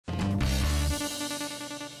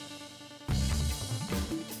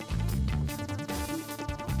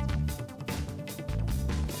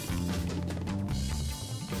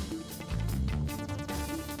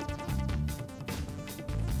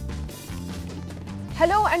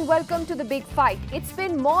Hello and welcome to The Big Fight. It's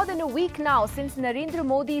been more than a week now since Narendra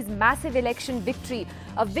Modi's massive election victory,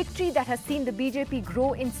 a victory that has seen the BJP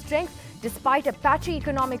grow in strength despite a patchy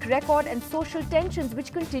economic record and social tensions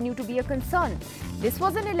which continue to be a concern. This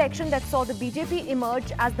was an election that saw the BJP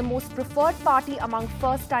emerge as the most preferred party among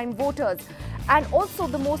first-time voters and also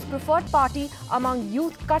the most preferred party among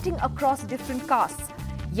youth cutting across different castes.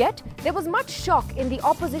 Yet, there was much shock in the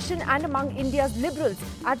opposition and among India's liberals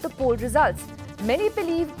at the poll results. Many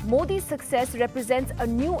believe Modi's success represents a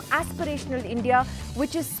new aspirational India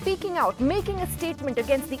which is speaking out, making a statement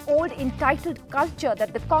against the old entitled culture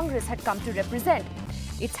that the Congress had come to represent.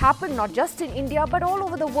 It's happened not just in India but all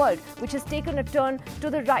over the world, which has taken a turn to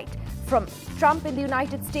the right, from Trump in the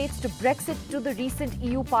United States to Brexit to the recent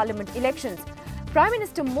EU Parliament elections. Prime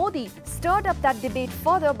Minister Modi stirred up that debate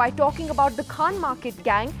further by talking about the Khan Market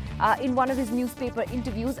gang in one of his newspaper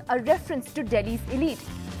interviews, a reference to Delhi's elite.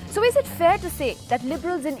 So is it fair to say that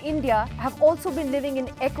liberals in India have also been living in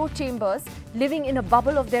echo chambers, living in a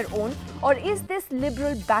bubble of their own, or is this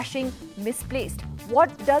liberal bashing misplaced? What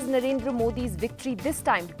does Narendra Modi's victory this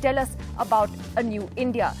time tell us about a new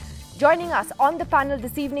India? Joining us on the panel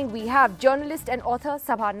this evening, we have journalist and author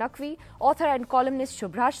Sabha Naqvi, author and columnist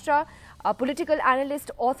Shubhrashtra, political analyst,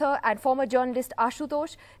 author and former journalist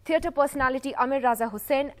Ashutosh, theatre personality Amir Raza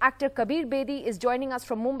Hussain, actor Kabir Bedi is joining us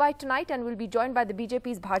from Mumbai tonight and will be joined by the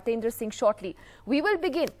BJP's Bhartendra Singh shortly. We will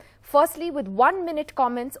begin firstly with 1-minute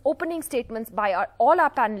comments, opening statements by all our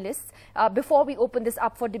panelists before we open this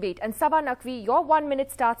up for debate. And Sabha Naqvi, your 1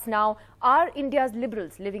 minute starts now. Are India's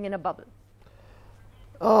liberals living in a bubble?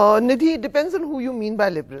 Nidhi, it depends on who you mean by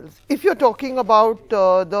liberals. If you're talking about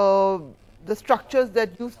the structures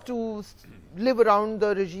that used to live around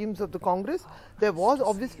the regimes of the Congress, there was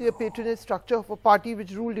obviously a patronage structure of a party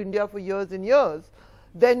which ruled India for years and years,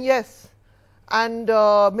 then yes. And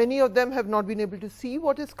many of them have not been able to see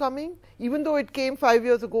what is coming, even though it came 5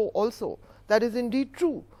 years ago also. That is indeed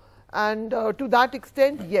true. And to that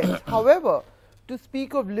extent, yes. However, to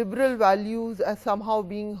speak of liberal values as somehow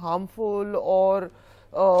being harmful or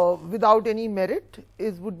without any merit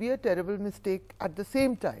would be a terrible mistake at the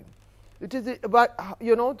same time. It is, but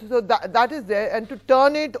you know, so that is there, and to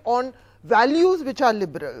turn it on values which are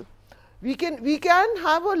liberal, we can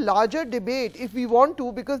have a larger debate if we want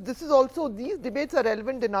to, because this is also, these debates are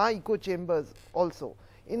relevant in our echo chambers also,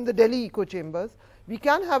 in the Delhi echo chambers. We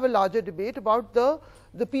can have a larger debate about the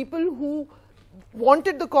people who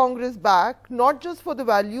wanted the Congress back, not just for the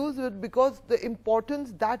values, but because the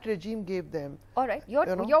importance that regime gave them. All right, your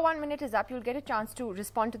 1 minute is up. You'll get a chance to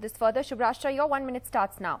respond to this further. Shubhrashtra, your 1 minute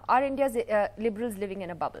starts now. Are India's liberals living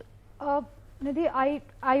in a bubble? Nidhi,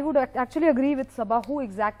 I would actually agree with Sabha who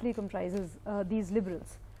exactly comprises these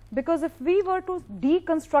liberals. Because if we were to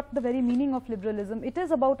deconstruct the very meaning of liberalism, it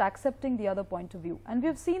is about accepting the other point of view. And we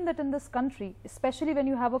have seen that in this country, especially when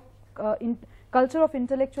you have a culture of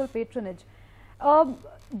intellectual patronage,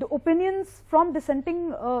 the opinions from dissenting,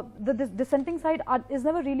 the dissenting side is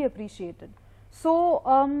never really appreciated. So,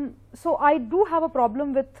 so I do have a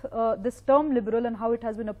problem with this term liberal and how it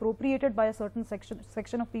has been appropriated by a certain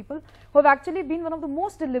section of people who have actually been one of the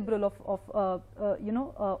most illiberal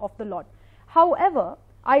of the lot. However,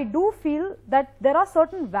 I do feel that there are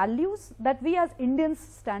certain values that we as Indians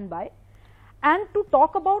stand by. And to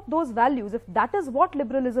talk about those values, if that is what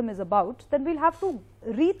liberalism is about, then we'll have to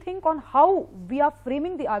rethink on how we are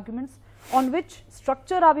framing the arguments, on which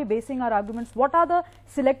structure are we basing our arguments, what are the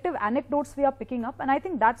selective anecdotes we are picking up, and I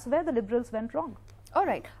think that's where the liberals went wrong. All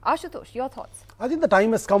right, Ashutosh, your thoughts? I think the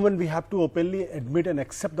time has come when we have to openly admit and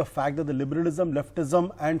accept the fact that the liberalism,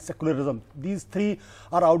 leftism and secularism, these three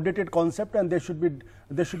are outdated concepts and they should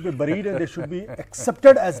be buried and they should be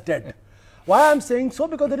accepted as dead. Why I am saying so?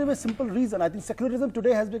 Because there is a simple reason. I think secularism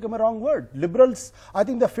today has become a wrong word. Liberals, I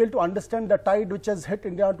think they failed to understand the tide which has hit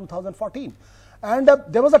India in 2014. And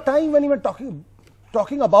there was a time when even talking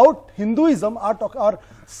about Hinduism, or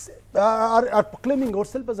proclaiming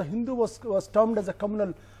ourselves as a Hindu was termed as a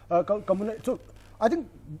communal. So I think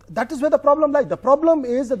that is where the problem lies. The problem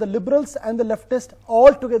is that the liberals and the leftists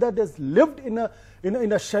all together, they lived in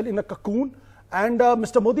a shell, in a cocoon. And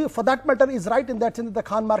Mr. Modi, for that matter, is right in that sense that the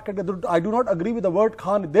Khan market, I do not agree with the word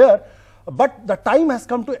Khan there, but the time has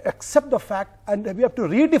come to accept the fact, and we have to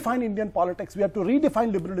redefine Indian politics, we have to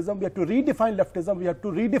redefine liberalism, we have to redefine leftism, we have to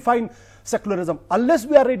redefine secularism. Unless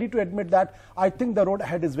we are ready to admit that, I think the road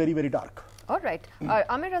ahead is very, very dark. All right.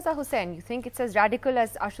 Amir Raza Hussain, you think it's as radical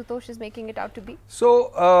as Ashutosh is making it out to be?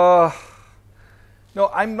 So, no,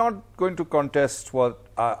 I'm not going to contest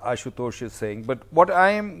what Ashutosh is saying, but what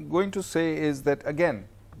I am going to say is that, again,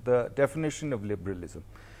 the definition of liberalism.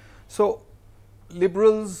 So,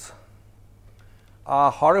 liberals are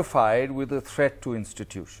horrified with the threat to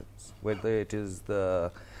institutions, whether it is the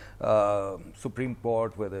Supreme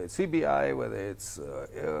Court, whether it's CBI, whether it's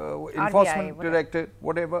Enforcement Directorate,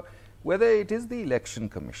 whatever, whether it is the Election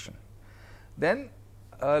Commission. Then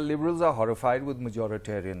liberals are horrified with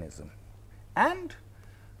majoritarianism and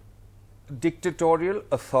dictatorial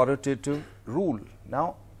authoritative rule.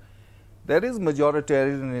 Now, there is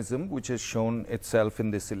majoritarianism which has shown itself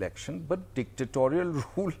in this election, but dictatorial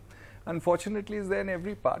rule unfortunately is there in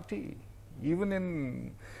every party, even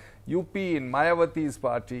in UP, in Mayawati's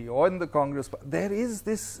party or in the Congress. There is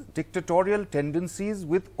this dictatorial tendencies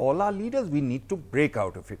with all our leaders. We need to break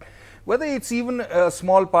out of it, whether it's even a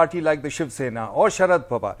small party like the Shiv Sena or Sharad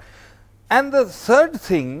Pawar. And the third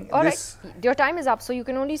thing, all right, your time is up, so you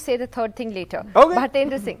can only say the third thing later. Okay.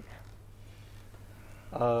 Bhatendra Singh.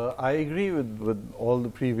 I agree with all the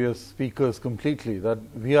previous speakers completely, that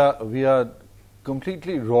we are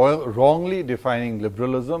completely wrongly defining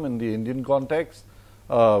liberalism in the Indian context.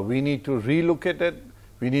 We need to relook at it,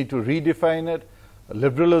 we need to redefine it.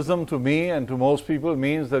 Liberalism to me and to most people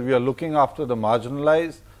means that we are looking after the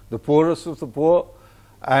marginalized, the poorest of the poor,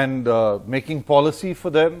 and making policy for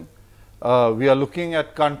them. We are looking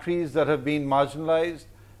at countries that have been marginalized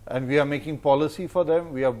and we are making policy for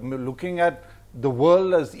them. We are looking at the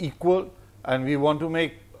world as equal, and we want to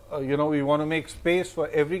make we want to make space for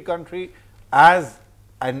every country as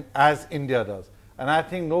India does. And I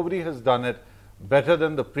think nobody has done it better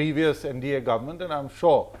than the previous NDA government, and I'm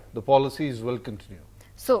sure the policies will continue.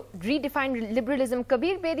 So, redefine liberalism.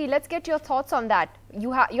 Kabir Bedi, let's get your thoughts on that.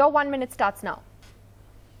 Your 1 minute starts now.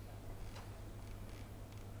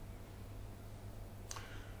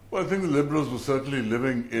 Well, I think the Liberals were certainly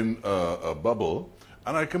living in a bubble,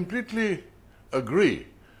 and I completely agree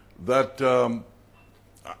that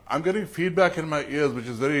I'm getting feedback in my ears which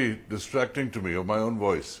is very distracting to me, of my own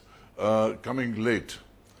voice, coming late.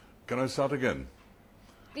 Can I start again?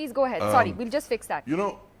 Please go ahead. Sorry, we'll just fix that. You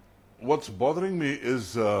know, what's bothering me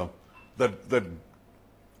is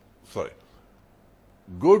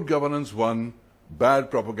good governance won, bad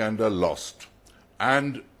propaganda lost.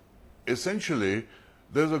 And essentially,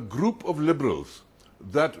 there's a group of liberals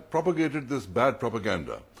that propagated this bad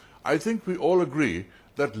propaganda. I think we all agree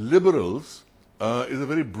that liberals is a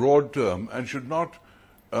very broad term and should not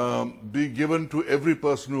be given to every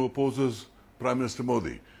person who opposes Prime Minister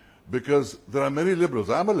Modi, because there are many liberals.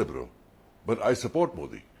 I'm a liberal, but I support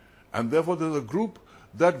Modi. And therefore, there's a group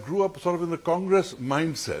that grew up sort of in the Congress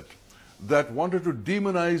mindset that wanted to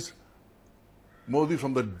demonize Modi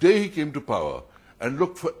from the day he came to power and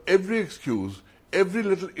looked for every excuse, every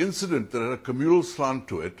little incident that had a communal slant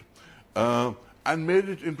to it, and made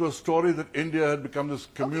it into a story that India had become this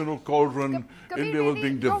communal cauldron, India was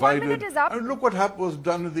being divided. And look what was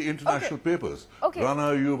done in the international papers.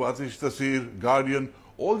 Rana Ayub, Atish Tasir, Guardian,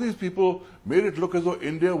 all these people made it look as though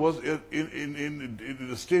India was in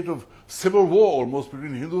a state of civil war almost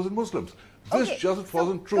between Hindus and Muslims. This just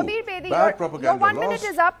wasn't true. Kabir Bedi, Bad propaganda your 1 minute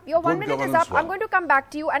is up. Your 1 minute is up. Won. I'm going to come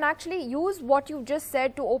back to you and actually use what you've just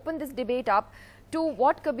said to open this debate up to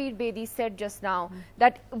what Kabir Bedi said just now,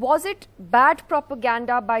 that was it bad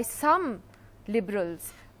propaganda by some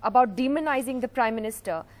liberals about demonizing the Prime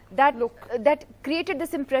Minister that created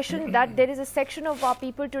this impression that there is a section of our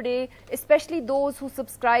people today, especially those who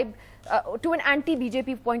subscribe to an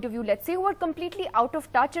anti-BJP point of view, let's say, who are completely out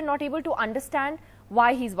of touch and not able to understand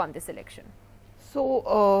why he's won this election?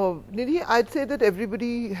 So, Nidhi, I'd say that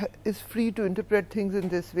everybody is free to interpret things in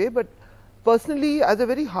this way, but personally, as a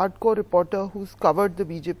very hardcore reporter who's covered the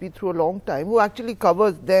BJP through a long time, who actually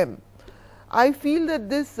covers them, I feel that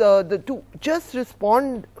this, to just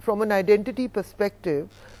respond from an identity perspective,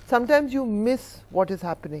 sometimes you miss what is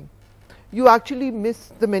happening. You actually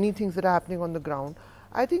miss the many things that are happening on the ground.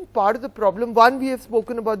 I think part of the problem, one, we have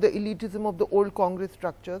spoken about the elitism of the old Congress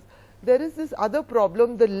structures. There is this other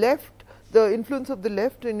problem, the left, the influence of the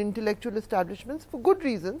left in intellectual establishments for good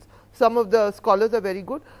reasons. Some of the scholars are very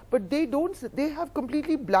good, but they have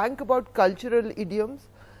completely blank about cultural idioms.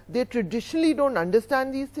 They traditionally don't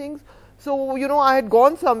understand these things. So, you know, I had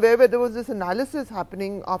gone somewhere where there was this analysis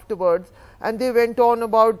happening afterwards, and they went on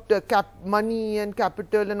about money and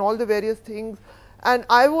capital and all the various things. And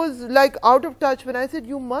I was like out of touch when I said,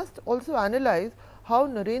 you must also analyze how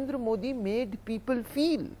Narendra Modi made people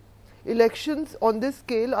feel. Elections on this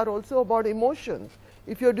scale are also about emotions,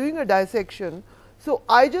 if you're doing a dissection. So,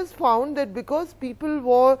 I just found that because people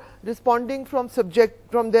were responding from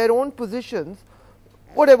their own positions,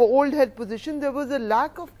 whatever old held position, there was a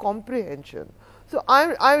lack of comprehension. So,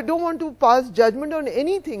 I don't want to pass judgment on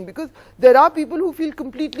anything, because there are people who feel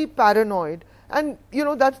completely paranoid And, you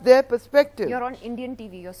know, that's their perspective. You're on Indian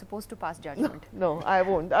TV. You're supposed to pass judgment. No, I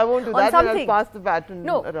won't. I won't do On that. something. I'll pass the baton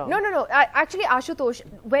around. No. Actually, Ashutosh,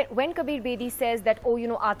 when Kabir Bedi says that, oh, you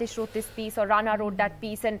know, Atish wrote this piece or Rana wrote that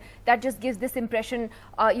piece, and that just gives this impression,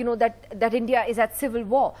 you know, that India is at civil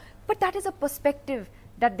war. But that is a perspective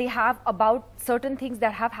that they have about certain things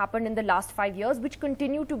that have happened in the last 5 years, which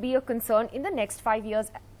continue to be a concern in the next 5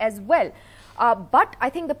 years as well. But I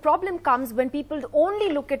think the problem comes when people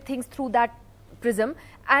only look at things through that prism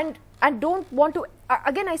and don't want to,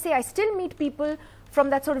 again I say, I still meet people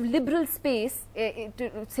from that sort of liberal space,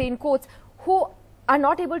 to say in quotes, who are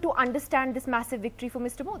not able to understand this massive victory for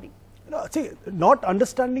Mr. Modi. No, see, not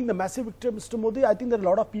understanding the massive victory of Mr. Modi, I think there are a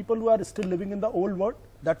lot of people who are still living in the old world.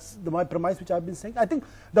 That's my premise which I've been saying. I think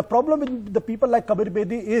the problem with the people like Kabir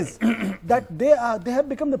Bedi is that they have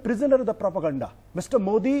become the prisoner of the propaganda. Mr.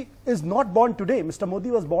 Modi is not born today. Mr.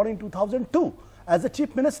 Modi was born in 2002 as a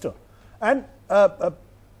chief minister. And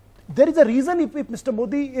there is a reason if Mr.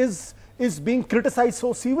 Modi is being criticized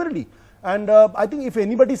so severely. And I think if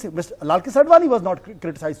anybody, Mr. Lal Krishna Advani was not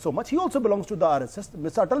criticized so much. He also belongs to the RSS.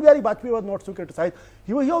 Mr. Atal Bihari Vajpayee was not so criticized.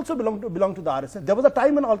 He also belonged to the RSS. There was a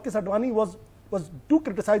time when Lal Krishna Advani was too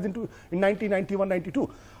criticized in 1991,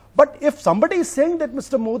 92. But if somebody is saying that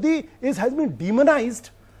Mr. Modi has been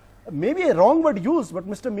demonized, maybe a wrong word used, but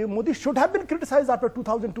Mr. Modi should have been criticized after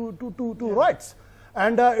 2002 riots.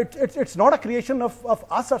 And it's not a creation of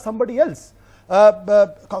us or somebody else.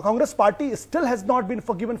 Congress party still has not been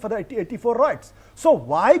forgiven for the 84 riots. So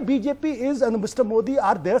why BJP is and Mr. Modi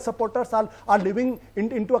are their supporters are living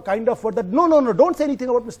into a kind of word that no, don't say anything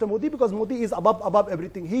about Mr. Modi because Modi is above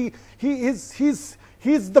everything.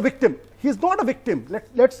 He's the victim. He's not a victim.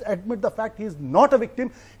 Let's admit the fact he is not a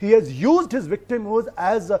victim. He has used his victimhood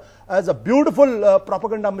as a beautiful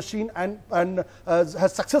propaganda machine and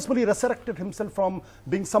has successfully resurrected himself from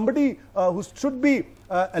being somebody who should be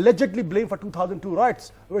allegedly blamed for 2002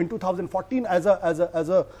 riots in 2014 as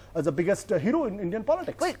a biggest hero in Indian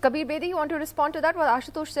politics. Wait, Kabir Bedi, you want to respond to that? What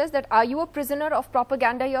Ashutosh says, that are you a prisoner of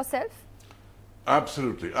propaganda yourself?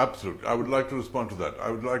 Absolutely, absolutely. I would like to respond to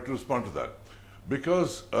that.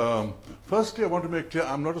 Because, firstly, I want to make clear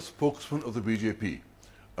I'm not a spokesman of the BJP.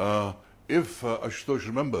 If Ashutosh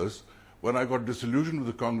remembers, when I got disillusioned with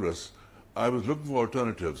the Congress, I was looking for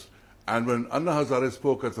alternatives. And when Anna Hazare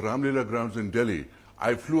spoke at the Ramlila grounds in Delhi,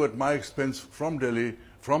 I flew at my expense from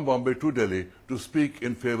Bombay to Delhi to speak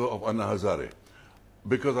in favor of Anna Hazare,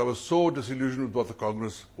 because I was so disillusioned with what the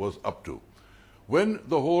Congress was up to. When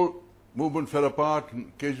the whole movement fell apart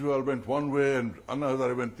and Kejriwal went one way and Anna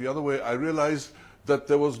Hazare went the other way, I realized that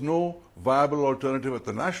there was no viable alternative at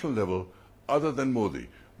the national level other than Modi.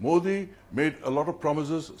 Modi made a lot of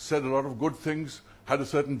promises, said a lot of good things, had a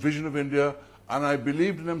certain vision of India, and I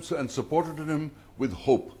believed in him and supported him with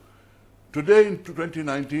hope. Today in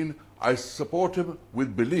 2019, I support him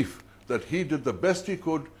with belief that he did the best he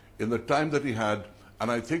could in the time that he had,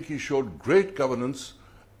 and I think he showed great governance.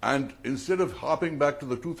 And instead of harping back to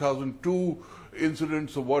the 2002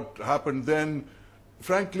 incidents of what happened then,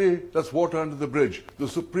 frankly, that's water under the bridge. The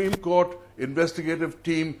Supreme Court investigative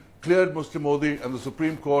team cleared Mr. Modi, and the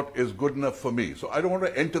Supreme Court is good enough for me. So I don't want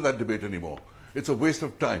to enter that debate anymore. It's a waste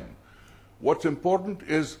of time. What's important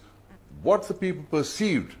is what the people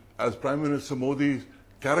perceived as Prime Minister Modi's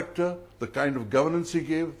character, the kind of governance he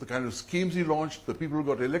gave, the kind of schemes he launched, the people who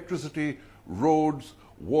got electricity, roads,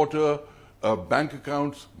 water, bank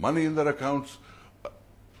accounts, money in their accounts,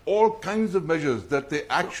 all kinds of measures that they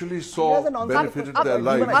actually saw benefited their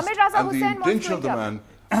lives. And the intention of the man,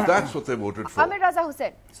 that's what they voted for. Amir Raza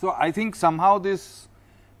Hussain. So I think somehow this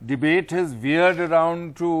debate has veered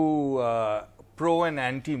around to pro and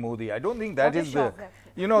anti-Modi. I don't think that is the,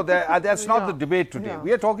 you know, that's not the debate today.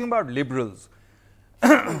 We are talking about liberals.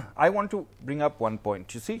 I want to bring up one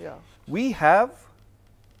point. You see, we have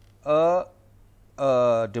a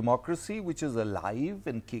democracy which is alive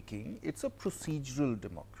and kicking. It's a procedural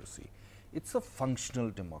democracy. It's a functional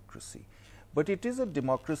democracy. But it is a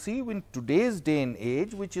democracy in today's day and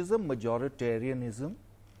age which is a majoritarianism,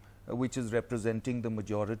 which is representing the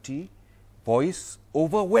majority voice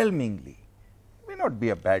overwhelmingly. May not be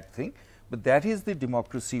a bad thing, but that is the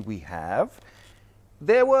democracy we have.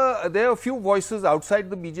 There are a few voices outside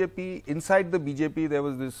the BJP. Inside the BJP, there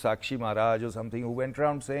was this Sakshi Maharaj or something who went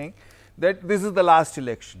around saying that this is the last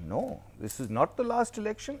election. No, this is not the last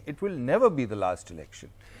election. It will never be the last election.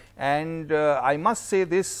 And I must say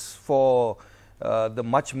this for the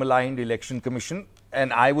much maligned Election Commission,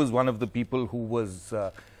 and I was one of the people who was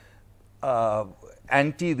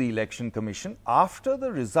anti the Election Commission. After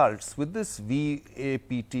the results with this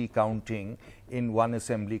VAPT counting in one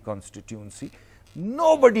assembly constituency,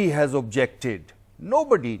 Nobody has objected.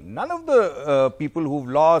 Nobody, none of the people who've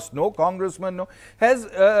lost, no congressman, no, has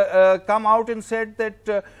come out and said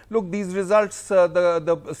that, look, these results,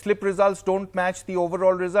 the slip results don't match the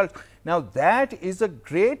overall results. Now, that is a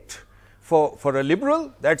great, for a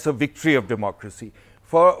liberal, that's a victory of democracy.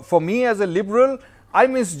 For me as a liberal, I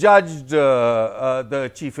misjudged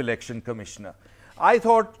the Chief Election Commissioner. I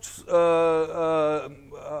thought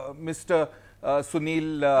Mr.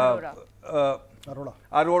 Sunil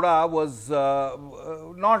Arora was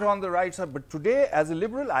not on the right side, but today as a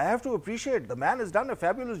liberal I have to appreciate the man has done a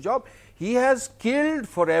fabulous job. He has killed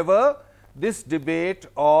forever this debate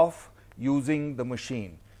of using the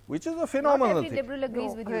machine, which is a phenomenal Not every thing. liberal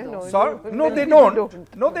agrees with you though. Sorry? No, they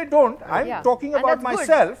don't. No, they don't. I'm talking And about that's good.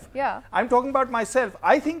 myself. Yeah. I'm talking about myself.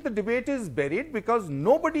 I think the debate is buried because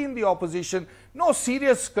nobody in the opposition, no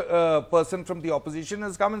serious person from the opposition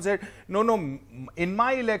has come and said, no, in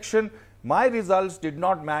my election, my results did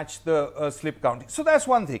not match the slip counting. So that's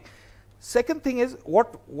one thing. Second thing is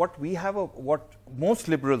what most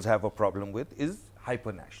liberals have a problem with is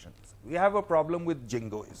hyper-nationalism. We have a problem with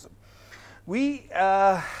jingoism. We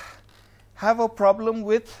have a problem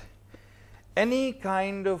with any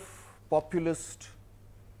kind of populist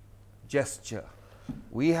gesture.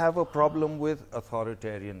 We have a problem with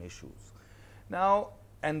authoritarian issues. Now,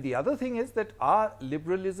 and the other thing is that our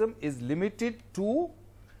liberalism is limited to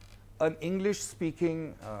an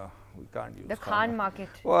English-speaking, we can't use The Khan market.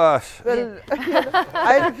 Well,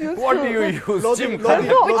 I refuse what to. do you use? Lodi- Jim Lodi-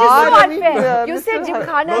 Khan. Which is so unfair. You Mr. said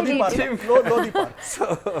Gymkhana Lodi elite. Park. Lodi Park.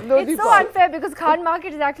 It's so unfair because Khan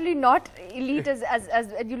market is actually not elite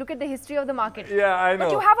as you look at the history of the market. Yeah, I know.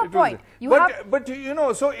 But you have a It was- point. But you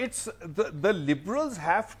know, so it's the liberals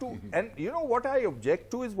have to, and you know what I object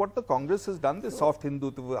to is what the Congress has done, the soft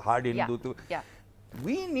Hindutva, hard Hindutva. Yeah.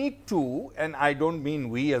 We need to, and I don't mean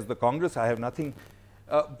we as the Congress, I have nothing,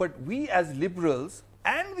 but we as liberals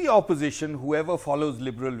and the opposition, whoever follows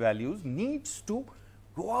liberal values, needs to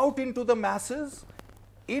go out into the masses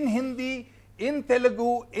in Hindi, in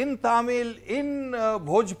Telugu, in Tamil, in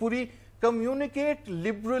Bhojpuri, communicate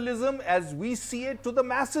liberalism as we see it to the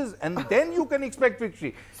masses, and then you can expect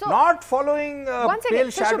victory. So, not following pale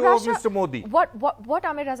So shadow of Shubhrasha, Mr. Modi. What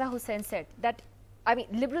Amir Raza Hussain said, that I mean,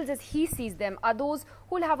 liberals as he sees them are those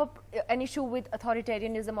who will have an issue with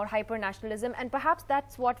authoritarianism or hyper-nationalism, and perhaps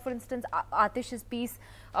that's what, for instance, Atish's piece,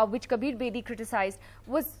 which Kabir Bedi criticized,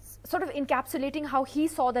 was sort of encapsulating how he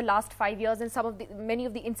saw the last 5 years and many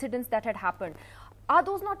of the incidents that had happened. Are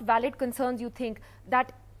those not valid concerns, you think,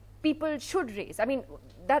 that people should raise? I mean,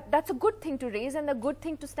 that's a good thing to raise and a good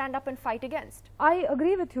thing to stand up and fight against. I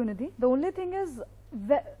agree with you, Nidhi. The only thing is,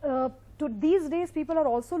 these days people are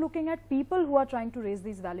also looking at people who are trying to raise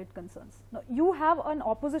these valid concerns. Now, you have an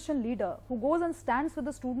opposition leader who goes and stands with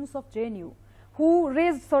the students of JNU, who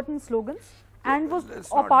raised certain slogans and was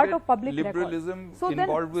a part of public liberalism record.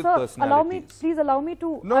 involved with sir, personalities. please allow me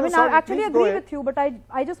to, No, I mean, sorry, I actually please go agree ahead. with you, but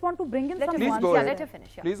I just want to bring in some Please nuances. go ahead. let her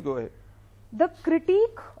finish. Yeah. Please go ahead. The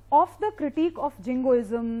critique of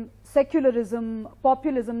jingoism, secularism,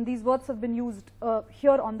 populism, these words have been used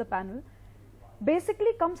here on the panel,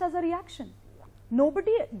 basically comes as a reaction.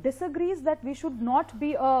 Nobody disagrees that we should not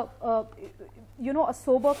be a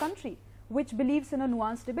sober country which believes in a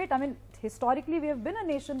nuanced debate. I mean, historically we have been a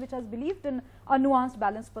nation which has believed in a nuanced,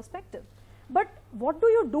 balanced perspective. But what do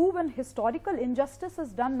you do when historical injustice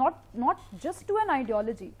is done not just to an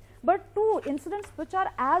ideology, but to incidents which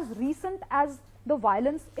are as recent as the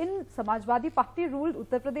violence in Samajwadi Party ruled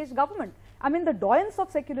Uttar Pradesh government? I mean, the doyens of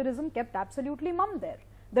secularism kept absolutely mum there.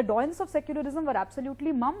 The doyens of secularism were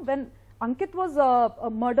absolutely mum when Ankit was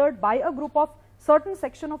murdered by a group of certain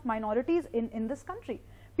section of minorities in this country.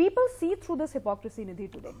 People see through this hypocrisy, Nidhi,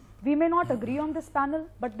 today. We may not agree on this panel,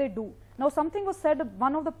 but they do. Now, something was said,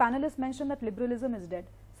 one of the panelists mentioned that liberalism is dead.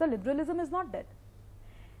 So, liberalism is not dead.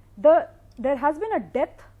 There has been a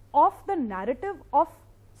death of the narrative of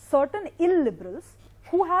certain illiberals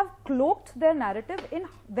who have cloaked their narrative in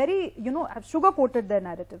very, have sugar-coated their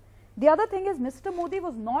narrative. The other thing is, Mr. Modi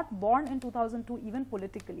was not born in 2002 even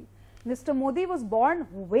politically. Mr. Modi was born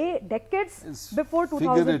decades before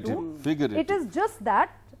 2002. Figurative. It is just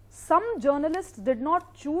that some journalists did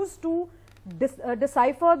not choose to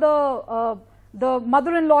decipher the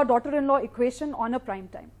mother-in-law, daughter-in-law equation on a prime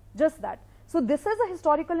time. Just that. So this is a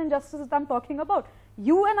historical injustice that I'm talking about.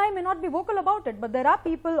 You and I may not be vocal about it, but there are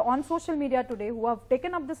people on social media today who have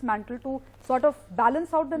taken up this mantle to sort of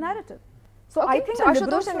balance out the narrative. So Okay, I think so the Ashutosh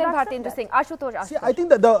liberals and should then accept Bhartendra that. Singh. Ashutosh. See, I think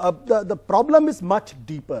that the problem is much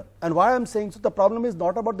deeper, and why I'm saying so. The problem is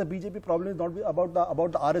not about the BJP. Problem is not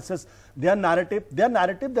about the RSS. Their narrative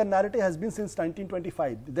has been since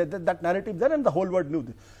 1925. That narrative there, and the whole world knew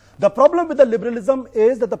this. The problem with the liberalism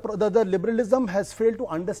is that the liberalism has failed to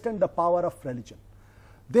understand the power of religion.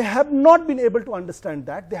 They have not been able to understand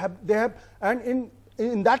that. They have, and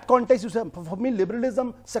in that context, you say, for me,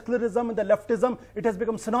 liberalism, secularism, and the leftism, it has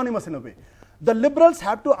become synonymous in a way. The liberals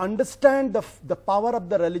have to understand the power of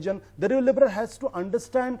the religion. The liberal has to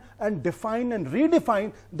understand and define and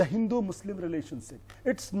redefine the Hindu-Muslim relationship.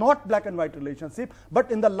 It's not black and white relationship,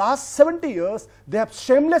 but in the last 70 years, they have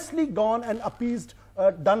shamelessly gone and appeased,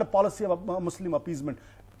 done a policy of Muslim appeasement.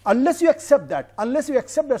 Unless you accept that,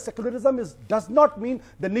 secularism does not mean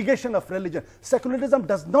the negation of religion. Secularism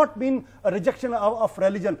does not mean a rejection of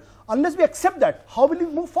religion. Unless we accept that, how will we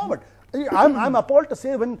move forward? I'm appalled to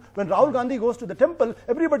say when Rahul Gandhi goes to the temple,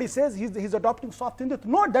 everybody says he's adopting soft Hindutva.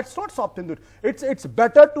 No, that's not soft Hindutva. It's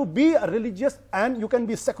better to be a religious, and you can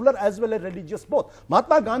be secular as well as religious both.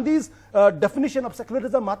 Mahatma Gandhi's definition of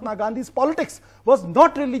secularism, Mahatma Gandhi's politics was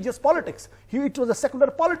not religious politics. It was a secular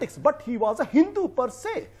politics, but he was a Hindu per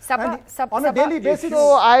se. On a daily basis.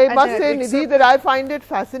 So I must say, Nidhi, that I find it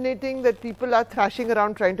fascinating that people are thrashing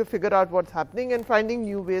around trying to figure out what's happening and finding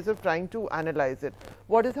new ways of trying to analyze it.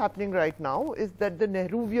 What is happening right now is that the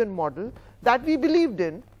Nehruvian model that we believed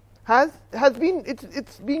in has been,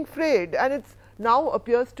 it's being frayed, and it's now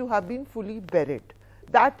appears to have been fully buried.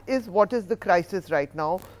 That is what is the crisis right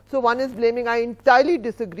now. So one is blaming. I entirely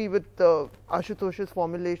disagree with Ashutosh's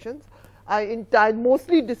formulations. I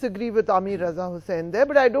mostly disagree with Amir Raza Hussain there,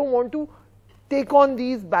 but I don't want to take on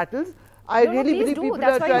these battles. I really believe people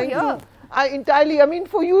are trying to. I mean,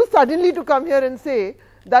 for you suddenly to come here and say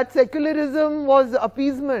that secularism was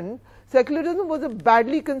appeasement, secularism was a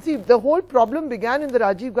badly conceived. The whole problem began in the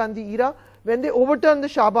Rajiv Gandhi era when they overturned the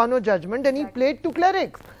Shah Bano judgment and he played to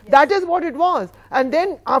clerics. Yes. That is what it was. And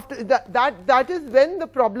then after that is when the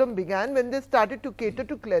problem began, when they started to cater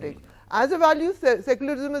to clerics. As a value,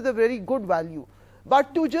 secularism is a very good value.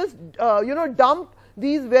 But to just, dump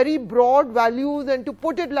these very broad values and to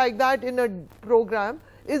put it like that in a program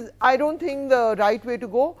is, I don't think, the right way to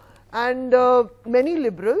go. And many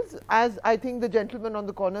liberals, as I think the gentleman on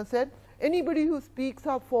the corner said, anybody who speaks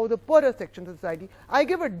up for the poorer sections of society, I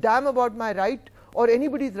give a damn about my right or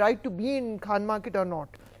anybody's right to be in Khan Market or not.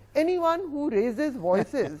 Anyone who raises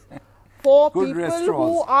voices for people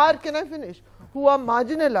who are, can I finish, who are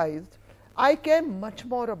marginalized, I care much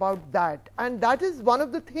more about that. And that is one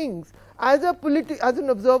of the things, as an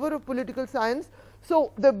observer of political science.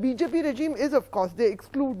 So the BJP regime is, of course, they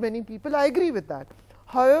exclude many people. I agree with that.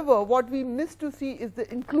 However, what we miss to see is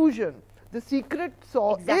the inclusion. The secret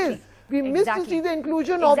sauce is we miss to see the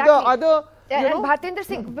inclusion of the other. And Bhartendra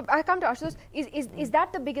Singh, I come to Ashutosh. Is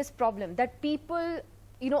that the biggest problem, that people,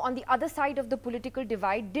 on the other side of the political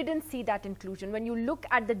divide didn't see that inclusion? When you look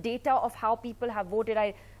at the data of how people have voted,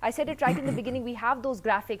 I said it right in the beginning, we have those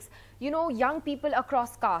graphics. Young people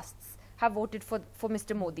across castes have voted for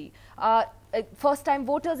Mr. Modi. First-time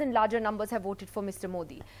voters in larger numbers have voted for Mr.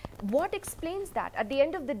 Modi. What explains that? At the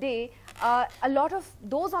end of the day, a lot of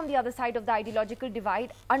those on the other side of the ideological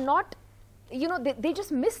divide are not, they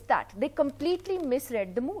just missed that. They completely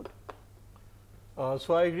misread the mood.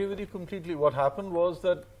 So I agree with you completely. What happened was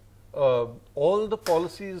that all the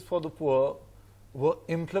policies for the poor were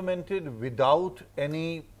implemented without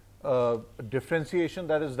any differentiation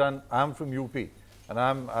that is done. I'm from UP. And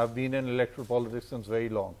I've been in electoral politics since very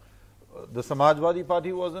long. The Samajwadi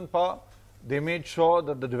Party was in power. They made sure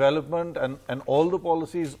that the development and all the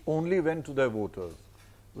policies only went to their voters.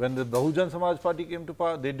 When the Bahujan Samaj Party came to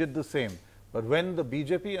power, they did the same. But when the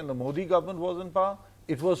BJP and the Modi government was in power,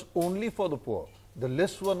 it was only for the poor. The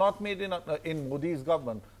lists were not made in Modi's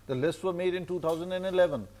government. The lists were made in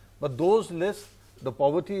 2011. But those lists, the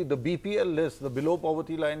poverty, the BPL list, the below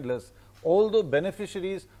poverty line list, all the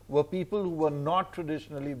beneficiaries were people who were not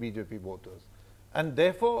traditionally BJP voters. And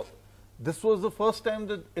therefore, this was the first time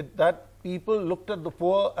that people looked at the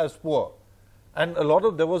poor as poor. And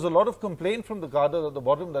there was a lot of complaint from the cadre at the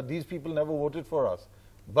bottom that these people never voted for us.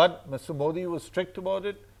 But Mr. Modi was strict about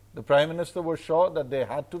it. The Prime Minister was sure that they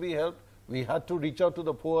had to be helped. We had to reach out to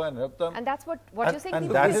the poor and help them. And that's what you're saying.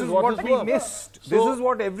 And this is what we missed. This is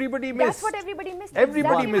what everybody missed. That's what everybody missed.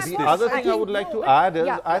 Everybody missed The other thing I would like to add is,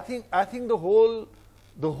 I think I think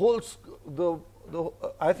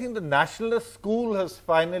the nationalist school has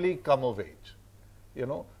finally come of age.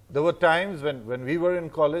 There were times when we were in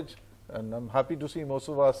college, and I'm happy to see most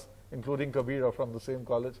of us including Kabir, are from the same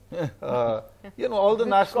college. You know, all the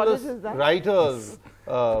nationalist writers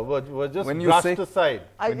were just brushed aside.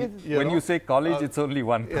 When you say college, it's only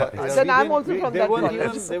one college. Then I'm also from that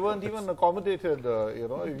college. They weren't even accommodated, you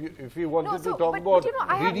know, if you wanted to talk about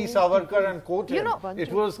V.D. Savarkar and quote him,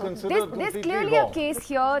 it was considered completely wrong. There's clearly a case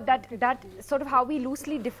here that sort of how we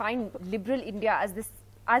loosely define liberal India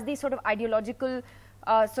as the sort of ideological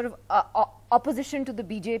opposition to the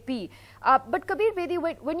BJP. But Kabir Bedi,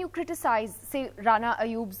 when you criticize, say, Rana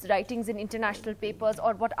Ayub's writings in international papers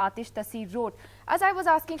or what Atish Taseer wrote, as I was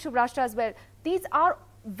asking Shubhrashtra as well, these are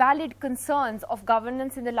valid concerns of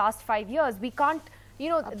governance in the last 5 years. We can't, you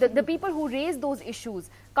know, the people who raise those issues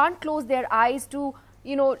can't close their eyes to,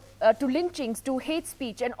 you know, to lynchings, to hate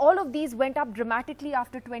speech, and all of these went up dramatically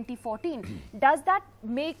after 2014. Does that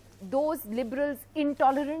make those liberals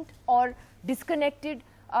intolerant or disconnected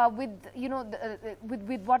with, you know,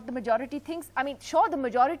 with what the majority thinks? I mean, sure, the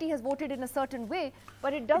majority has voted in a certain way,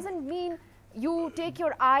 but it doesn't mean you take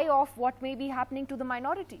your eye off what may be happening to the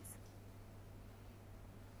minorities.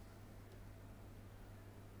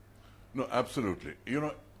 No, absolutely. You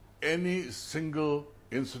know, any single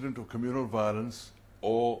incident of communal violence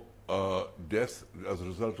or death as a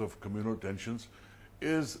result of communal tensions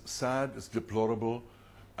is sad, it's deplorable,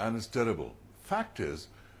 and it's terrible. Fact is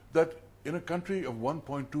that in a country of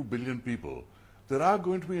 1.2 billion people, there are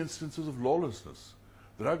going to be instances of lawlessness.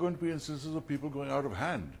 There are going to be instances of people going out of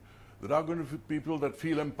hand. There are going to be people that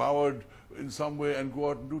feel empowered in some way and go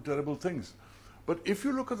out and do terrible things. But if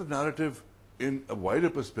you look at the narrative in a wider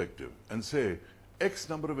perspective and say X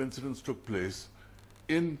number of incidents took place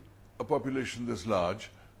in a population this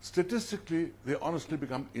large, statistically they honestly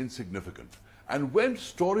become insignificant. And when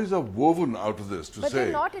stories are woven out of this to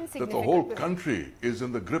say that the whole country is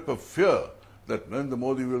in the grip of fear, that Narendra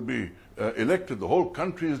Modi will be elected, the whole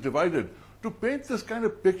country is divided, to paint this kind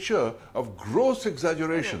of picture of gross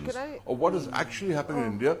exaggerations of what is actually happening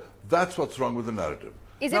in India, that's what's wrong with the narrative.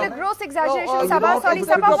 Is it a gross exaggeration?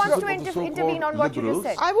 Sabha wants to intervene on what you just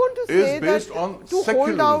said. I want to say that to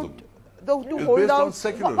hold out One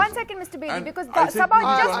second, Mr. Bedi, because Sabha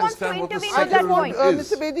just wants to intervene on that point.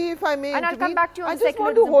 Mr. Bedi, if I may and I'll come back to you on I just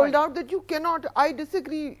want to hold out that you cannot, I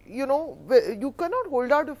disagree, you know, you cannot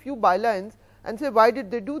hold out a few bylines and say, why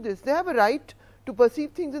did they do this? They have a right to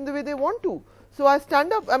perceive things in the way they want to. So I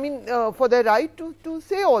stand up, I mean, for their right to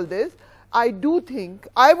say all this. I do think,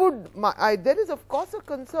 there is of course a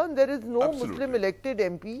concern, there is no Muslim elected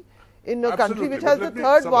MP in a country which has the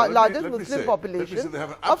third largest Muslim population.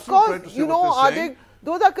 Of course, you know,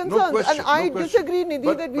 those are concerns, and I disagree,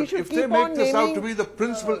 Nidhi, that we should keep on naming. If they make this out to be the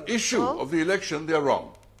principal issue of the election, they are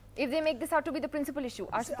wrong. If they make this out to be the principal issue,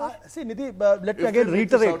 see, Nidhi, let me again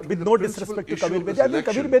reiterate, with no disrespect to Kabir Bedi, I think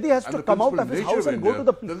Kabir Bedi has to come out of his house and go to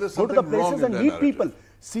the places and meet people.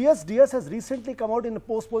 CSDS has recently come out in a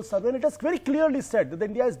post-poll survey, and it has very clearly said that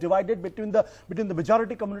India is divided between the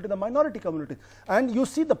majority community and the minority community. And you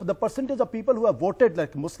see the percentage of people who have voted,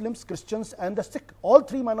 like Muslims, Christians, and the Sikh, all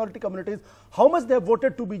three minority communities, how much they have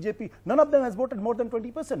voted to BJP. None of them has voted more than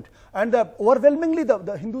 20%. And overwhelmingly,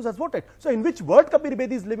 the Hindus has voted. So in which world Kabir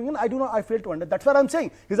Bedi is living in, I do not, I fail to understand. That's what I'm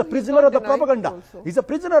saying. He's a prisoner of the propaganda. He's a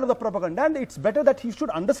prisoner of the propaganda, and it's better that he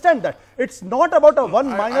should understand that. It's not about a one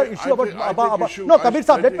minor issue about no, Kabir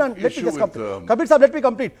Sahib, let me just complete. Kabir Sahib, let me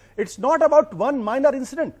complete. It's not about one minor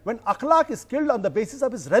incident. When Akhlaq is killed on the basis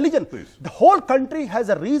of his religion, the whole country has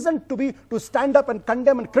a reason to stand up and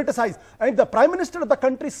condemn and criticize. And the Prime Minister of the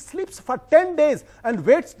country sleeps for 10 days and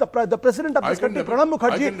waits the President of this country, Pranab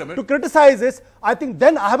Mukherjee, to criticize this. I think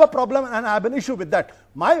then I have a problem and I have an issue with that.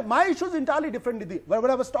 My issue is entirely different.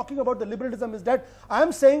 When I was talking about the liberalism is that I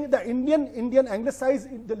am saying the Indian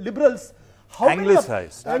anglicized the liberals,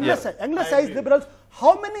 anglicized liberals,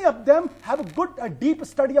 how many of them have a deep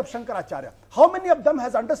study of Shankaracharya? How many of them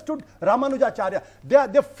has understood Ramanujacharya?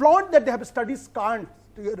 They flaunt that they have studied Kant,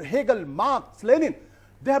 Hegel, Marx, Lenin.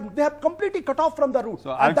 They have completely cut off from the root.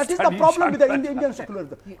 So and that is the problem with the Indian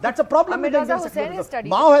secularism. That's a problem with the Indian secularism.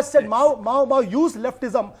 Mao has said, Mao used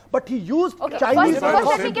leftism, but he used Chinese. First,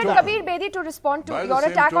 let me get Kabir Bedi to respond to your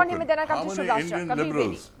attack on him, and then I come to Shubhrashtra. How many Indian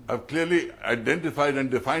liberals have clearly identified and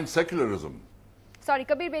defined secularism? Sorry,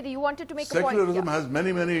 Kabir Bedi, you wanted to make a point. Secularism has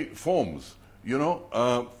many, many forms. You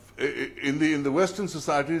know, in the Western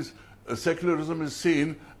societies, secularism is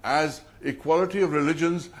seen as equality of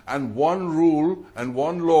religions and one rule and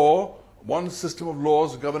one law, one system of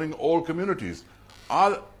laws governing all communities.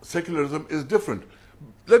 Our secularism is different.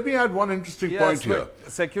 Let me add one interesting point here.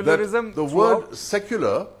 Secularism, the word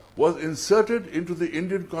secular was inserted into the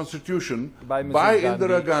Indian constitution by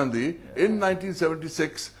Indira Gandhi in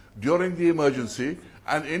 1976 during the emergency,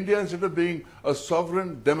 and India, instead of being a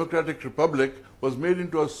sovereign democratic republic, was made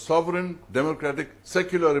into a sovereign democratic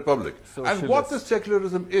secular republic. And what this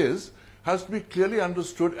secularism is has to be clearly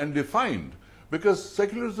understood and defined, because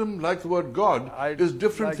secularism, like the word God, is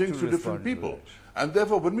different things to different people. And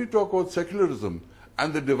therefore, when we talk about secularism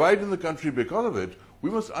and the divide in the country because of it, we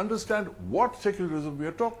must understand what secularism we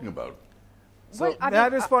are talking about. So, may I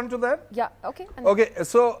respond to that? Yeah, okay. Okay,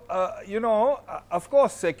 so, you know, of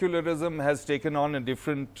course, secularism has taken on a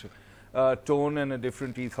different tone and a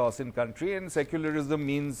different ethos in country, and secularism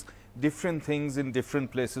means different things in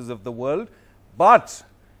different places of the world. But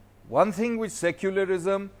one thing which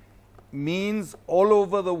secularism means all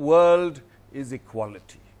over the world is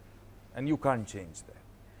equality, and you can't change that.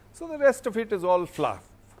 So the rest of it is all fluff.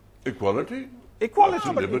 Equality? Equality.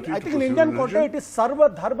 I think in Indian context it is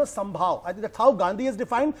sarva dharma sambhav. I think that's how Gandhi is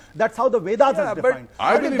defined, that's how the Vedas is defined.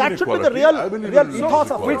 I think that should be the real ethos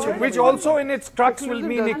of it. Which also in its crux will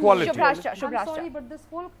mean equality. I'm sorry, but this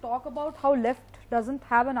whole talk about how left doesn't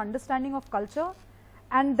have an understanding of culture,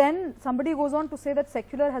 and then somebody goes on to say that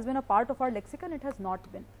secular has been a part of our lexicon. It has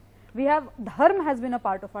not been. We have dharma has been a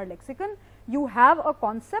part of our lexicon. You have a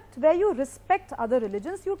concept where you respect other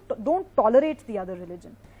religions, you don't tolerate the other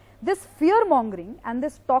religion. This fear-mongering and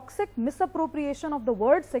this toxic misappropriation of the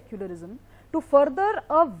word secularism to further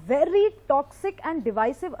a very toxic and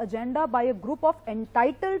divisive agenda by a group of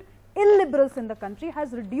entitled illiberals in the country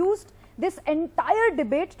has reduced this entire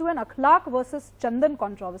debate to an akhlaq versus Chandan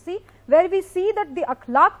controversy, where we see that the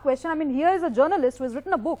akhlaq question, I mean, here is a journalist who has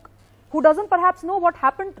written a book, who doesn't perhaps know what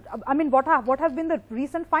happened, I mean, what have been the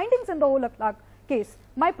recent findings in the whole akhlaq case.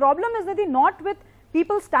 My problem is that not with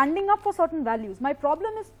people standing up for certain values. My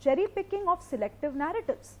problem is cherry picking of selective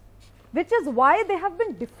narratives, which is why they have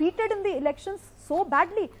been defeated in the elections so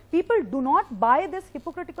badly. People do not buy this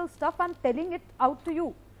hypocritical stuff. I'm telling it out to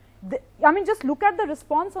you. I mean, just look at the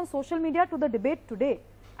response on social media to the debate today.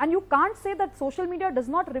 And you can't say that social media does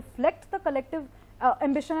not reflect the collective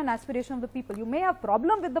ambition and aspiration of the people. You may have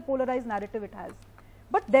problem with the polarized narrative it has,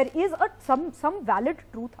 but there is some valid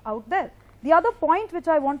truth out there. The other point which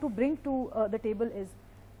I want to bring to the table is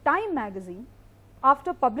Time magazine,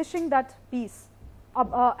 after publishing that piece,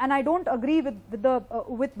 and I don't agree with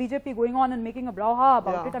BJP going on and making a brouhaha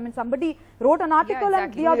about it. I mean, somebody wrote an article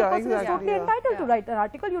and the other person is totally entitled to write an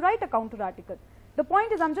article. You write a counter article. The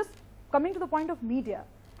point is, I'm just coming to the point of media.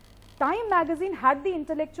 Time magazine had the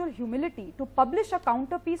intellectual humility to publish a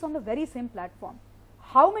counter piece on the very same platform.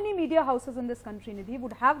 How many media houses in this country, Nidhi,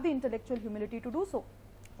 would have the intellectual humility to do so?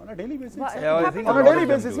 On a daily basis. I think on a daily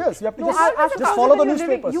basis, yes. You have to just follow the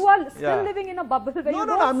newspapers. You are still living in a bubble where you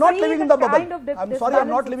don't I'm not living in the bubble. Kind of I'm sorry, I'm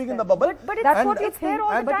not living in the bubble. But that's what it's there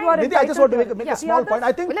all the time. Nidhi, I just want to make a small point.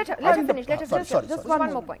 I think. Let her finish. Let us just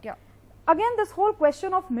one more point. Yeah. Again, this whole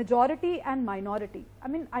question of majority and minority. I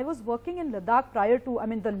mean, I was working in Ladakh prior to, I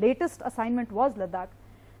mean, the latest assignment was Ladakh.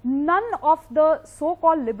 None of the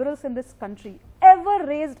so-called liberals in this country ever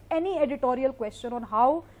raised any editorial question on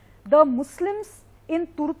how the Muslims in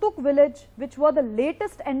Turtuk village, which were the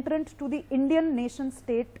latest entrant to the Indian nation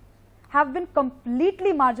state, have been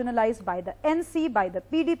completely marginalized by the NC, by the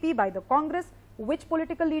PDP, by the Congress. Which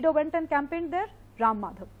political leader went and campaigned there? Ram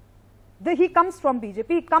Madhav. He comes from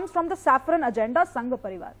BJP, he comes from the saffron agenda, Sangha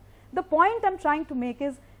Parivar. The point I'm trying to make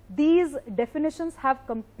is these definitions have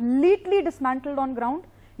completely dismantled on ground.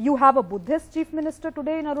 You have a Buddhist chief minister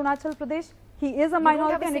today in Arunachal Pradesh. He is a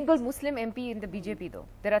minority. You don't have a single Muslim MP in the BJP though.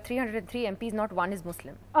 There are 303 MPs, not one is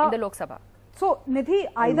Muslim in the Lok Sabha. So, Nidhi,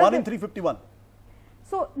 either... 1 in 351.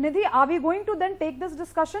 So, Nidhi, are we going to then take this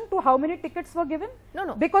discussion to how many tickets were given?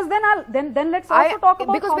 No. Because then let's also talk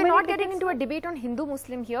about because we're not getting into a debate on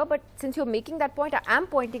Hindu-Muslim here, but since you're making that point, I am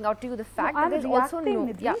pointing out to you the fact that there's also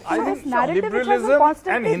no... Yeah. I think liberalism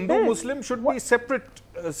and Hindu-Muslim should be separate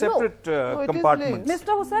compartments.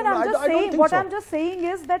 Mr. Hussain, I'm just saying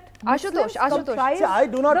is that Muslims comprise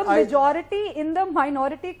the majority in the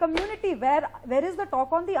minority community. Where is the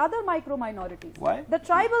talk on the other micro-minorities? Why? The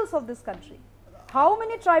tribals of this country. How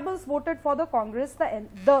many tribals voted for the Congress and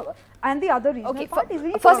the other regional parties? I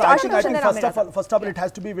think first of all, it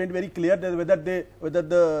has to be made very clear that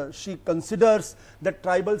whether she considers that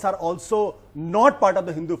tribals are also not part of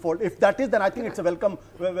the Hindu fold. If that is, then I think it's a welcome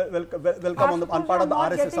on part of the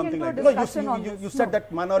RSS, something like that. You said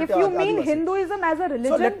that minority. If you mean Hinduism as a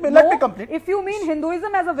religion, so let me complete. If you mean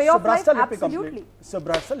Hinduism as a way of life, absolutely. So,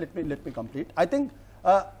 Brasel, let me complete. I think,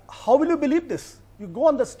 how will you believe this? you go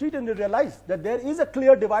on the street and you realize that there is a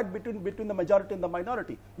clear divide between the majority and the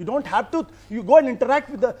minority. You don't have to, you go and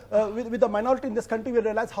interact with the minority in this country, you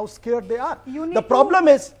realize how scared they are. The problem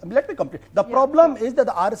is, let me complete, the problem is that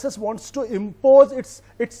the RSS wants to impose its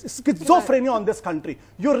schizophrenia on this country.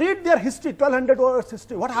 You read their history, 1200 years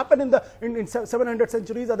history, what happened in 700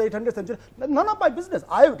 centuries or the 800th century, none of my business.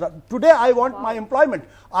 Today I want my employment.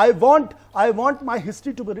 I want my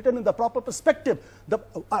history to be written in the proper perspective.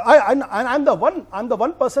 I'm the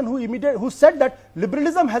one person who said that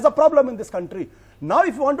liberalism has a problem in this country. Now,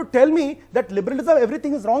 if you want to tell me that liberalism,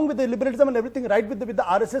 everything is wrong with the liberalism and everything right with the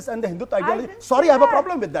RSS and the Hindutva ideology, sorry, I have a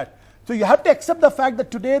problem with that. So you have to accept the fact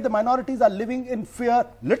that today the minorities are living in fear,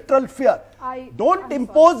 literal fear. Don't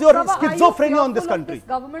impose your schizophrenia on this country. This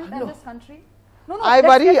government and this country. No, I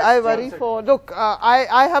worry for, look,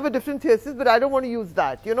 I have a different thesis, but I don't want to use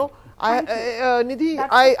that, you know. Nidhi,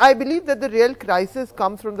 I believe that the real crisis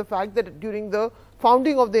comes from the fact that during the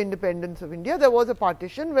founding of the independence of India, there was a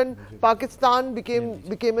partition when Pakistan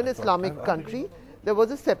became an Islamic country. There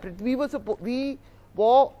was a separate, we were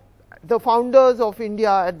the founders of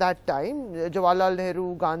India at that time, Jawaharlal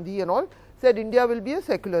Nehru, Gandhi and all, said India will be a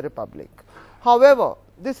secular republic. However,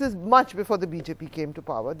 this is much before the BJP came to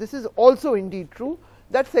power. This is also indeed true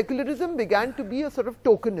that secularism began to be a sort of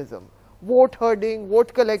tokenism. Vote herding,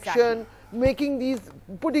 vote collection, giving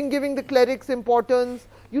the clerics importance.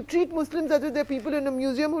 You treat Muslims as if they're people in a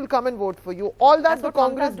museum who will come and vote for you. All that the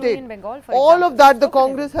Congress did. All of that the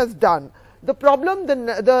Congress has done. The problem,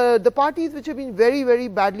 the parties which have been very, very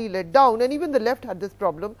badly let down, and even the left had this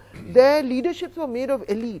problem, their leaderships were made of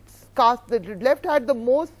elites. The left had the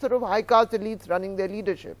most sort of high caste elites running their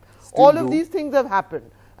leadership. All of these things have happened.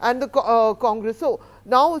 And the Congress. So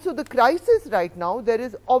now, the crisis right now, there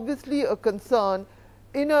is obviously a concern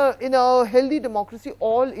in a healthy democracy,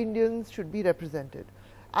 all Indians should be represented.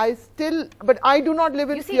 But I do not live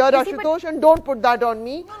in fear, Ashutosh, and don't put that on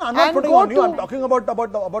me. No, I'm not putting on you. I'm talking about the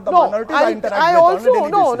minorities I interact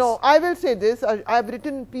with. I will say this. I have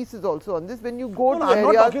written pieces also on this. When you go to I'm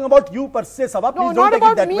areas, not talking about you per se, Sabha. Please don't take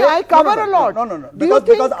it that way. No, I cover a lot. No.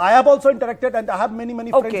 Because I have also interacted and I have many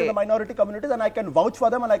friends in the minority communities, and I can vouch for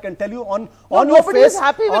them and I can tell you on your face. Nobody is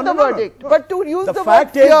happy with the verdict. But to use the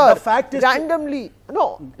word fear randomly.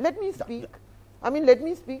 No, let me speak. I mean, let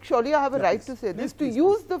me speak. Surely I have a right to say this. To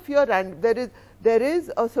use the fear, and there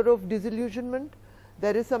is a sort of disillusionment.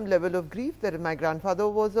 There is some level of grief. My grandfather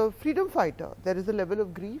was a freedom fighter. There is a level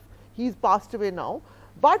of grief. He's passed away now.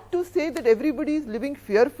 But to say that everybody is living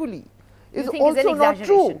fearfully is also not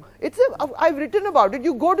true. I've written about it.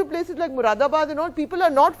 You go to places like Muradabad and all, people are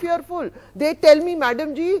not fearful. They tell me,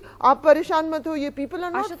 Madam ji, aap pareshan mat hoiye. People are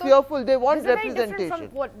not fearful. They want representation. Very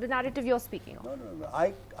different from what the narrative you're speaking of. No.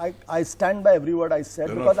 I stand by every word I said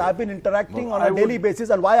because I've been interacting on a daily basis.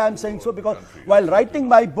 And why I'm saying so, because while writing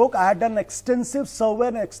my book, I had done extensive survey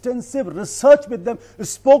and extensive research with them.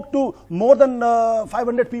 Spoke to more than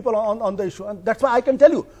 500 people on the issue. And that's why I can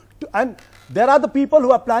tell you. And there are the people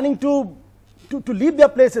who are planning to leave their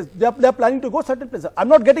places. They are planning to go certain places. I'm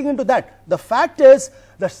not getting into that. The fact is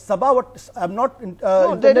that Sabha, I'm not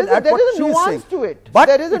intended at what she is saying. To it. But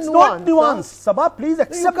there is it's not nuance. Sabha, please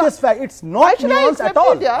accept this fact. It's not nuance at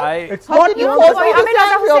all. It's not nuance. Why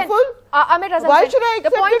should I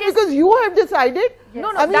accept it? Because you have decided.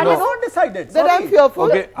 No, that is not decided. That I'm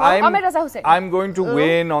fearful. Okay, I'm going to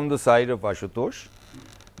weigh in on the side of Ashutosh.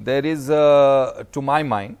 There is, to my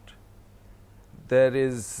mind, there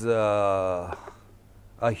is a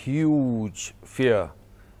huge fear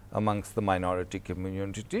amongst the minority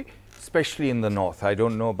community, especially in the north. I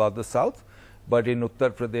don't know about the south, but in Uttar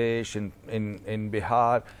Pradesh, in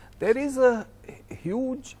Bihar, there is a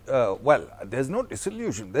huge, well, there's no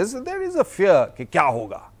disillusion. There is a fear कि क्या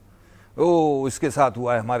होगा? Oh, इसके साथ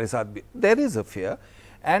हुआ है, हमारे साथ भी. There is a fear,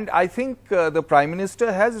 and I think the Prime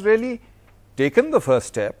Minister has really taken the first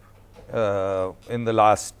step in the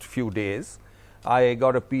last few days. I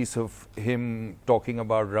got a piece of him talking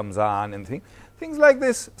about Ramzan and things like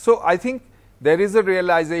this. So I think there is a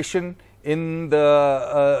realization in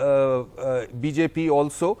the BJP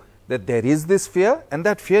also that there is this fear, and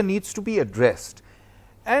that fear needs to be addressed.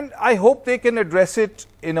 And I hope they can address it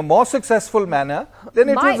in a more successful manner than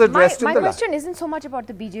it was addressed in the last. My question isn't so much about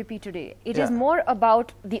the BJP today. It is more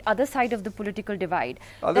about the other side of the political divide.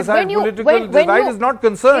 Other side of the political divide is not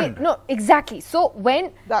concerned. No, exactly. So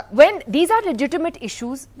when these are legitimate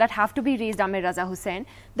issues that have to be raised, Amir Raza Hussain,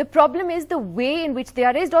 the problem is the way in which they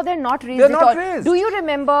are raised or they're not raised at all. Do you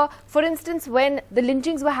remember, for instance, when the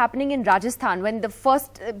lynchings were happening in Rajasthan, when the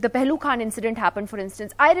Pehlu Khan incident happened, for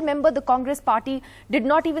instance, I remember the Congress party did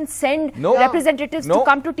not even send representatives to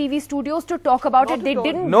come to TV studios to talk about it. They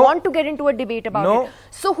didn't want to get into a debate about it.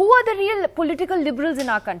 So who are the real political liberals in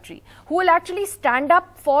our country who will actually stand up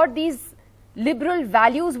for these liberal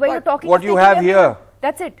values where you're talking what you have here?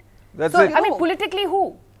 That's it. That's so, it. I mean, politically who?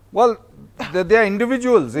 Well, there are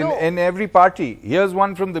individuals in every party. Here's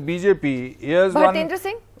one from the BJP. Here's one. Bhartendra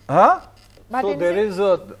Singh? Huh? So there is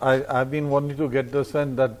I've been wanting to get the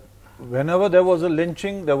sense that whenever there was a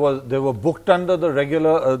lynching, they were booked under the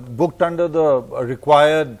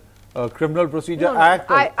required Criminal Procedure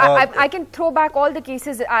Act. I can throw back all the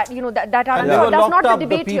cases that are and under. That's not the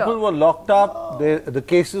debate here. The people here. were locked up. The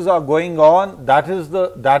cases are going on. That is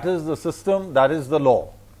the system. That is the law.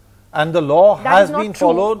 And the law has been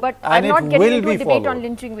followed, but and I'm not it getting will into be a debate followed. on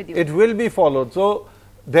lynching with you. It will be followed. So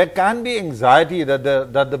there can be anxiety that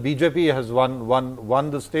the BJP has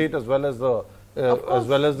won the state as well as the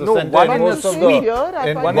center. In most of the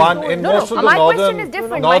my question is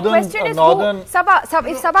different. My question is who? If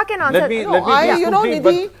Sabha can answer. Let me complete.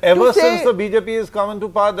 But ever since the BJP has come into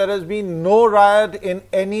power, there has been no riot in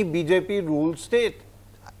any BJP ruled state.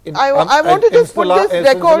 I want to just put this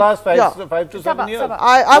record. Last 5 to 7 years.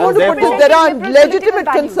 I want to put this. There are legitimate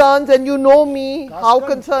concerns, and you know me, how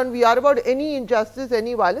concerned we are about any injustice,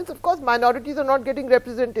 any violence. Of course, minorities are not getting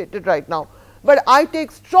represented right now. But I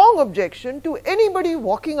take strong objection to anybody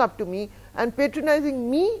walking up to me and patronizing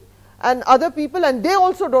me and other people, and they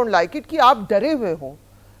also don't like it. Ki aap dare hue ho.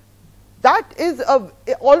 That is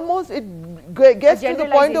almost, it gets to the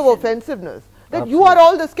point of offensiveness. That you are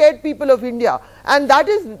all the scared people of India, and that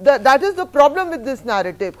is the problem with this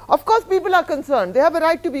narrative. Of course, people are concerned; they have a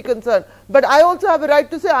right to be concerned. But I also have a right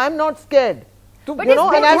to say I am not scared. But is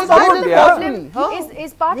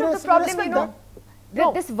part of the problem,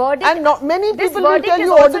 this verdict, and not many people will tell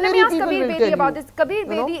you, ordinary people will tell you about this. Kabir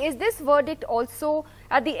Bedi, is this verdict also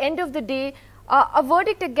at the end of the day a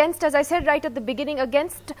verdict against, as I said right at the beginning,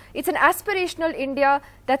 it's an aspirational India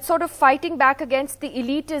that's sort of fighting back against the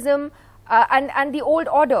elitism and the old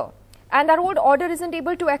order, and that old order isn't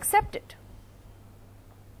able to accept it?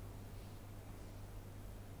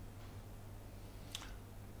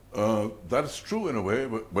 That's true in a way.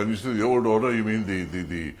 But when you say the old order, you mean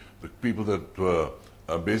the people that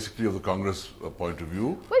are basically of the Congress point of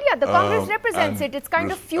view. Well, yeah, the Congress represents it. It's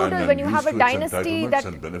kind of feudal when you have a dynasty that,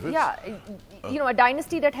 a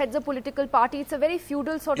dynasty that heads a political party. It's a very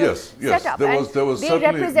feudal sort of setup. There was certainly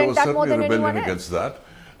a rebellion against that.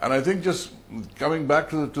 And I think just coming back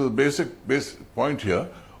to the basic point here,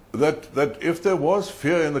 that if there was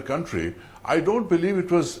fear in the country, I don't believe it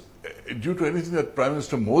was due to anything that Prime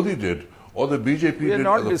Minister Modi did or the BJP did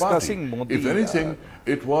or the party. Modi, if anything,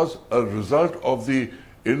 it was a result of the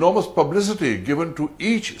enormous publicity given to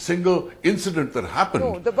each single incident that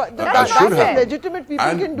happened. That should have. Legitimate people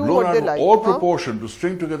can do what they like. All proportion to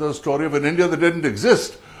string together a story of an India that didn't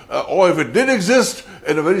exist. Or if it did exist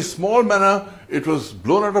in a very small manner, it was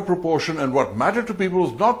blown out of proportion, and what mattered to people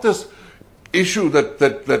was not this issue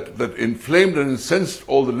that inflamed and incensed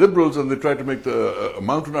all the liberals, and they tried to make a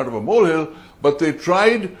mountain out of a molehill, but they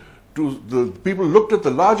tried to, the people looked at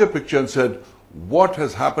the larger picture and said, what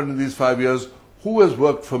has happened in these 5 years? Who has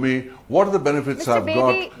worked for me? What are the benefits I've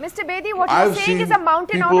got? Mr. Bedi, what you're saying is a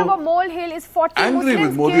mountain out of a molehill is 40 angry Muslims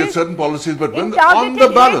with Modi at certain policies, but when on the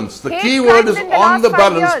balance, the key word is on the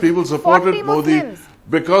balance, people supported Modi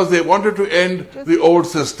because they wanted to end the old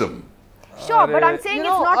system. Sure, but I'm saying it's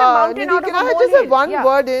not a mountain out of a molehill. Can I just have one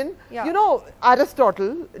word in? Yeah. You know,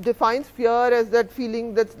 Aristotle defines fear as that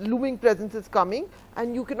feeling that looming presence is coming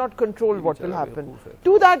and you cannot control what will happen.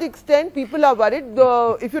 To that extent, people are worried.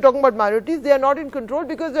 If you're talking about minorities, they are not in control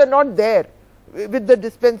because they are not there with the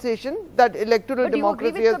dispensation that electoral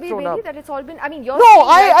democracy has thrown up. That it's all been, I mean, you're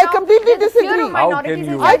I completely disagree.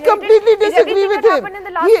 I completely disagree with him.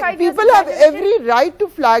 People have every right to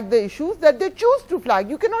flag the issues that they choose to flag.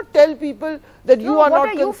 You cannot tell people that you are not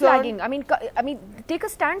concerned. What are you flagging? I mean, take a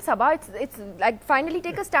stand, Sabha. It's like finally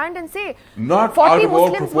take a stand and say not 40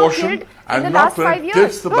 Muslims were killed in the last 5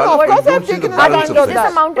 years. Of course I've taken a stand on that. Is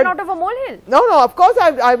a mountain out of a molehill? No, of course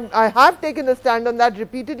I have taken a stand on that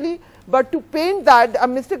repeatedly. But to paint that,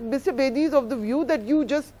 Mr. Bedi is of the view that you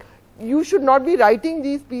should not be writing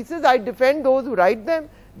these pieces. I defend those who write them.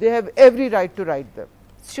 They have every right to write them.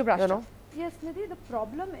 Shubhrashtra. Yes, Nidhi, the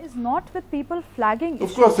problem is not with people flagging issues.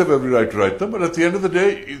 Of course they have every right to write them, but at the end of the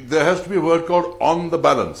day, there has to be a word called on the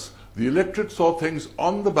balance. The electorate saw things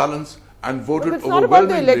on the balance and voted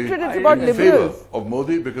overwhelmingly in favor of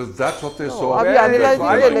Modi because that's what they saw.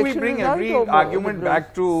 Why do we bring every argument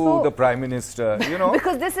back to the Prime Minister? You know,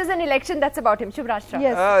 because this is an election that's about him. Shubhrashtra.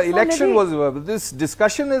 Yes. Election was this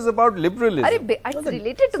discussion is about liberalism. It's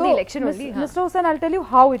related to the election only. Mr. Hussain, I'll tell you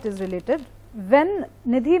how it is related. when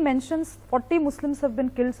Nidhi mentions 40 Muslims have been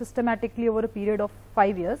killed systematically over a period of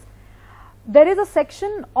 5 years, there is a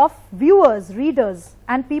section of viewers, readers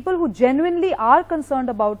and people who genuinely are concerned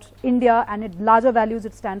about India and its larger values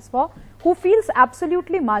it stands for, who feels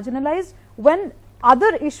absolutely marginalized when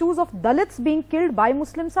other issues of Dalits being killed by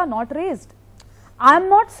Muslims are not raised. I am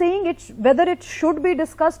not saying whether it should be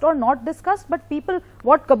discussed or not discussed, but people,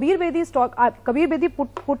 what Kabir Bedi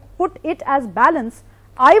put it as balance,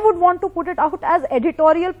 I would want to put it out as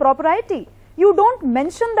editorial propriety. You don't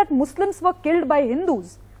mention that Muslims were killed by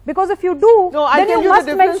Hindus, because if you do, no, then you must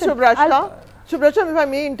mention. Subrata, if I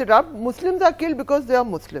may interrupt, Muslims are killed because they are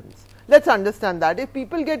Muslims. Let's understand that. If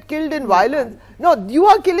people get killed in violence, no, you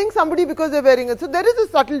are killing somebody because they're wearing it. So there is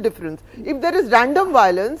a subtle difference. If there is random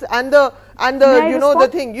violence and the you know the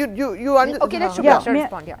thing, you understand. Okay, let Subrata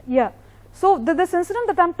respond. Yeah. So this incident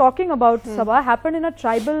that I'm talking about, Sabha, happened in a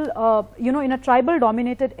tribal, in a tribal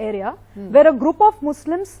dominated area where a group of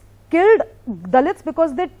Muslims killed Dalits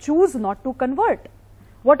because they choose not to convert.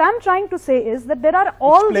 What I'm trying to say is that there are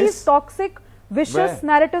all these toxic, vicious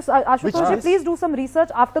narratives. Ashutosh, please do some research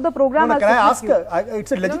after the program. No, can I ask?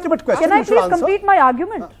 It's a legitimate question. Can I please complete my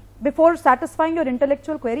argument before satisfying your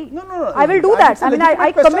intellectual query? No. I will do that. I mean,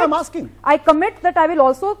 I commit that I will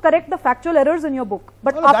also correct the factual errors in your book.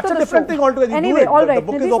 But no, after that's a different thing altogether. Anyway, all right.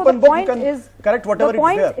 The book is open book. You can correct whatever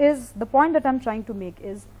is there. The point that I'm trying to make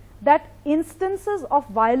is that instances of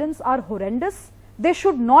violence are horrendous. They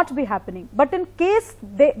should not be happening. But in case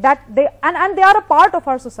they are a part of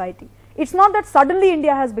our society. It's not that suddenly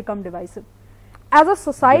India has become divisive. As a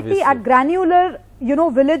society at granular,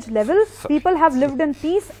 village level, people have lived in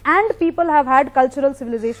peace and people have had cultural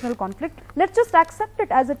civilizational conflict. Let's just accept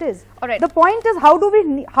it as it is. All right. The point is, how do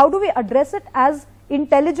we address it as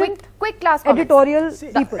intelligent, quick class editorial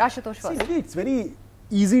people? Ashutosh first. See, it's very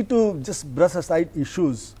easy to just brush aside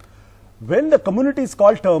issues. When the community is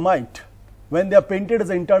called termite, when they are painted as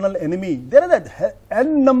an internal enemy, there is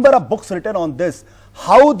n number of books written on this.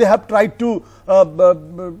 How they have tried to,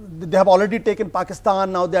 they have already taken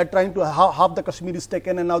Pakistan, now they are trying to, half the Kashmir is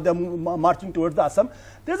taken and now they are marching towards the Assam.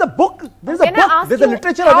 There is a book, there is a book, there is a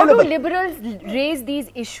literature available. How do liberals raise these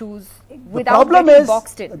issues without getting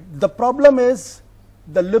boxed in? The problem is,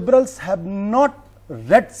 the liberals have not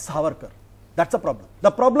read Savarkar. That's the problem.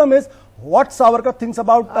 The problem is, what Savarkar thinks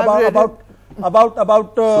about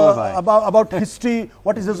history,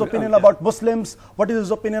 what is his opinion about Muslims, what is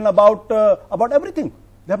his opinion about everything.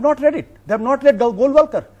 They have not read it. They have not read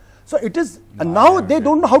Golwalkar. So it is, and now they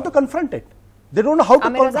don't know how to confront it. They don't know how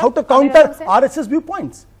to counter RSS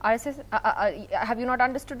viewpoints. RSS, have you not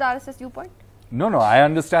understood the RSS viewpoint? No, I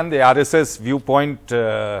understand the RSS viewpoint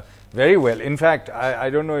very well. In fact, I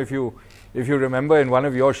don't know if you remember in one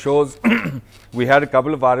of your shows, we had a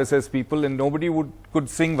couple of RSS people and nobody could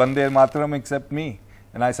sing Vande Mataram except me.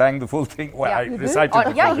 And I sang the full thing. Well, I recited the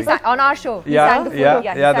full thing. On our show. He sang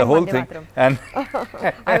the whole thing. And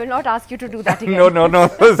I will not ask you to do that again. No.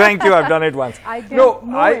 Thank you. I've done it once. I don't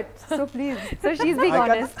know it. So please. So she's being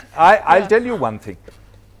honest. I'll tell you one thing.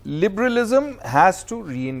 Liberalism has to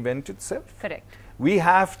reinvent itself. Correct. We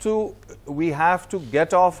have to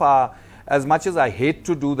get off our, as much as I hate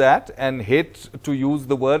to do that and hate to use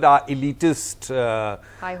the word, our elitist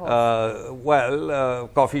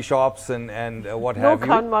coffee shops and what have you.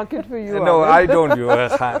 No Khan market for you. No, I don't do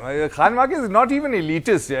Khan market is not even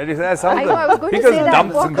elitist. It has some I was going to say that.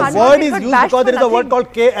 The word is used because there is a word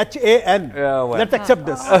called KHAN. Let's accept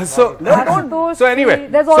this. So anyway.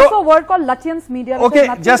 There's also a word called Lutyens media. Okay,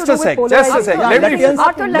 just a sec.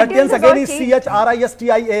 Lutyens again is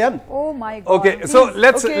CHRISTIAN. Oh my God. Okay, so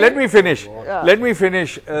let me finish. Let me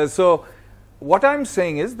finish. So what I'm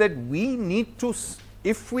saying is that we need to,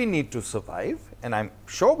 if we need to survive, and I'm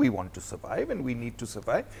sure we want to survive and we need to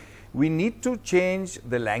survive, we need to change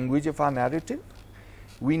the language of our narrative.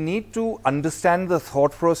 We need to understand the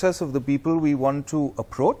thought process of the people we want to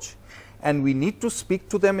approach, and we need to speak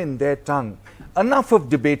to them in their tongue. Enough of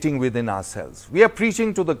debating within ourselves. We are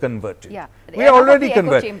preaching to the converted. Yeah. We are already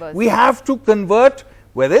converted. We have to convert,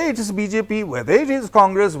 whether it is BJP, whether it is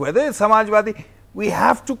Congress, whether it's Samajwadi, we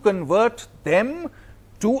have to convert them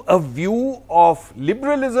to a view of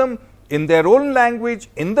liberalism in their own language,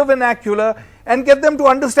 in the vernacular, and get them to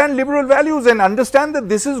understand liberal values and understand that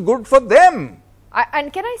this is good for them.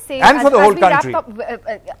 And can I say, and for the whole country.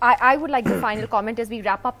 I would like the final comment as we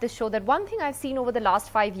wrap up this show, that one thing I've seen over the last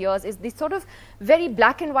 5 years is these sort of very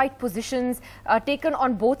black and white positions taken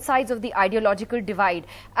on both sides of the ideological divide.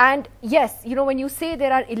 And yes, you know, when you say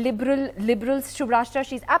there are liberals, Shubhrashtra,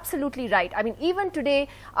 she's absolutely right. I mean, even today,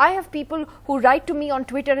 I have people who write to me on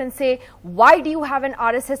Twitter and say, why do you have an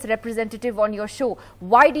RSS representative on your show?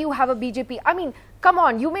 Why do you have a BJP? I mean, come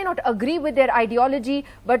on, you may not agree with their ideology,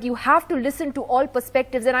 but you have to listen to all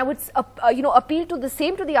perspectives. And I would, appeal to the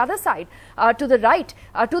same to the other side, to the right,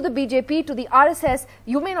 to the BJP, to the RSS.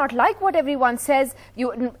 You may not like what everyone says.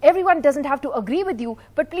 Everyone doesn't have to agree with you,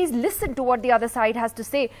 but please listen to what the other side has to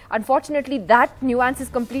say. Unfortunately, that nuance is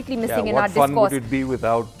completely missing in our discourse. What fun would it be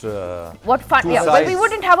without what fun? Yeah, well, we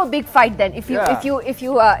wouldn't have a big fight then if you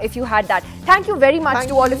had that. Thank you very much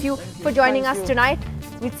to all of you for joining us tonight.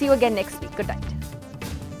 We'll see you again next week. Good night.